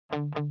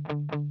Morning.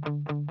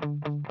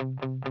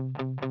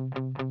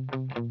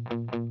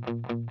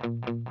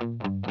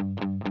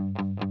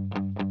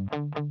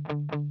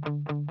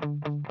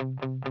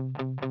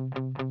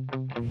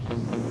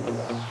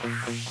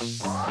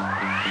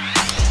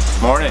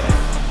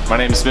 My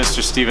name is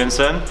Mr.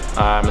 Stevenson.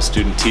 I'm a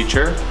student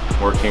teacher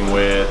working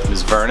with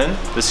Ms. Vernon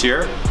this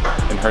year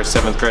in her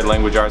 7th grade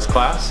language arts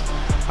class.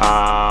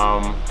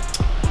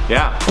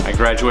 I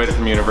graduated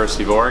from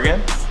University of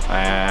Oregon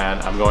and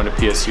I'm going to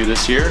PSU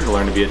this year to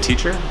learn to be a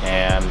teacher,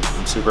 and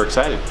I'm super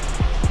excited.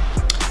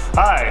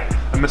 Hi,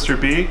 I'm Mr.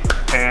 B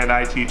and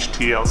I teach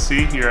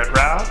TLC here at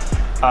Rowe.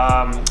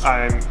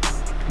 I'm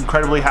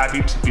incredibly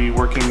happy to be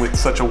working with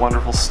such a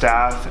wonderful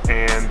staff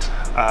and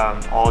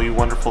all you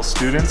wonderful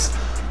students.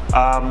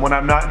 When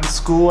I'm not in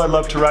school, I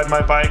love to ride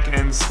my bike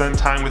and spend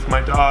time with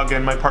my dog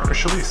and my partner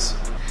Shalise.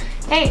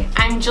 Hey,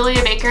 I'm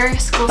Julia Baker,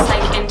 school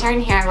psych intern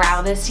here at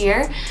Rowe this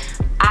year.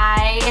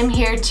 I am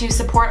here to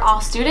support all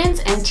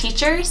students and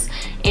teachers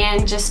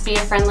and just be a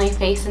friendly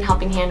face and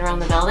helping hand around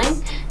the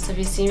building. So if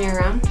you see me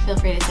around, feel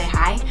free to say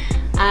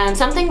hi.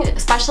 Something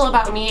special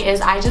about me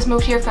is I just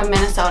moved here from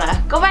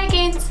Minnesota. Go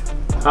Vikings!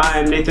 Hi,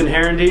 I'm Nathan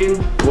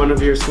Herendeen, one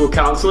of your school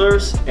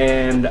counselors,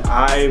 and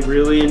I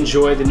really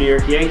enjoy the New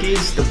York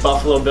Yankees, the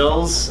Buffalo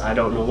Bills, I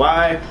don't know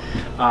why,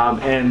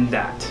 and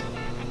that.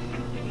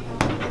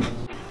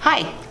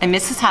 Hi, I'm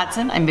Mrs.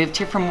 Hudson. I moved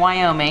here from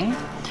Wyoming.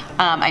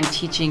 I'm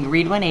teaching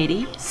Read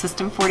 180,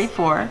 System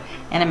 44,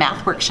 and a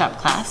math workshop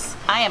class.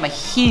 I am a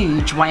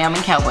huge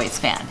Wyoming Cowboys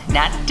fan,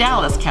 not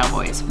Dallas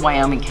Cowboys,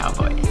 Wyoming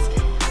Cowboys.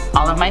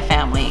 All of my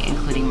family,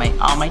 including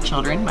all my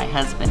children, my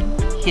husband,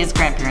 his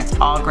grandparents,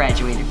 all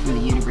graduated from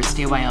the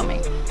University of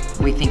Wyoming.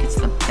 We think it's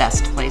the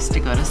best place to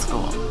go to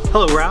school.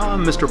 Hello, Rowe.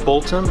 I'm Mr.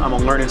 Bolton. I'm a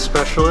learning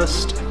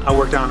specialist. I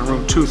work down in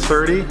room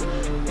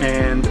 230,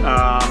 and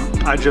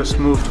I just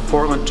moved to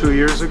Portland 2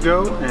 years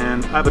ago,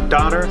 and I have a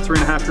daughter,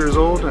 3.5 years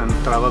old, and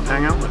that I love to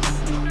hang out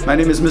with. My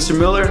name is Mr.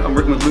 Miller. I'm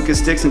working with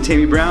Lucas Dix and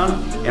Tammy Brown,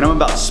 and I'm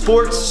about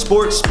sports,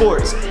 sports,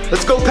 sports.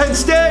 Let's go Penn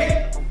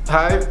State!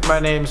 Hi, my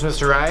name is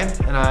Mr. Ryan,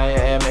 and I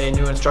am a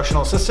new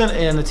instructional assistant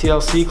in the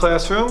TLC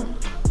classroom.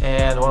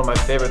 And one of my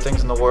favorite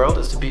things in the world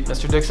is to beat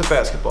Mr. Dix at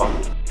basketball.